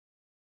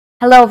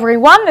Hello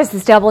everyone, this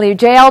is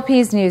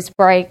WJLP's News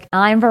Break.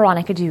 I'm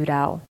Veronica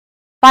Dudo.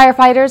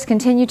 Firefighters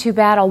continue to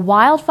battle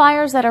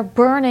wildfires that are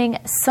burning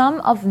some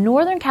of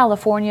Northern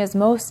California's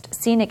most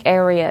scenic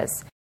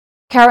areas.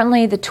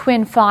 Currently, the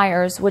twin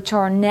fires, which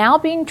are now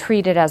being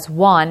treated as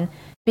one,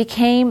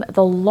 became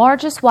the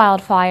largest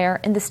wildfire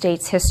in the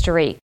state's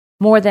history.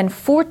 More than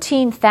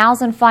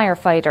 14,000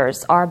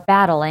 firefighters are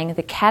battling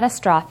the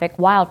catastrophic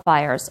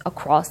wildfires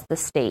across the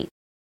state.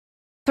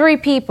 3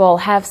 people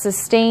have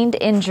sustained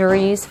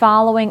injuries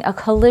following a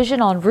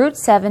collision on Route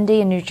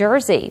 70 in New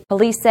Jersey.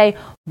 Police say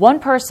one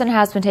person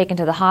has been taken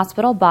to the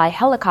hospital by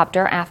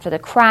helicopter after the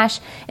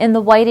crash in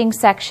the Whiting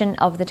section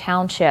of the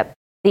township.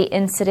 The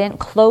incident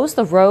closed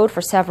the road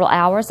for several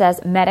hours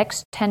as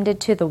medics tended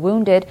to the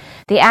wounded.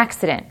 The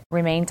accident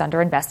remains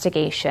under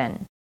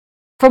investigation.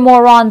 For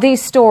more on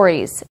these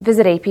stories,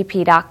 visit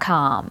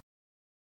app.com.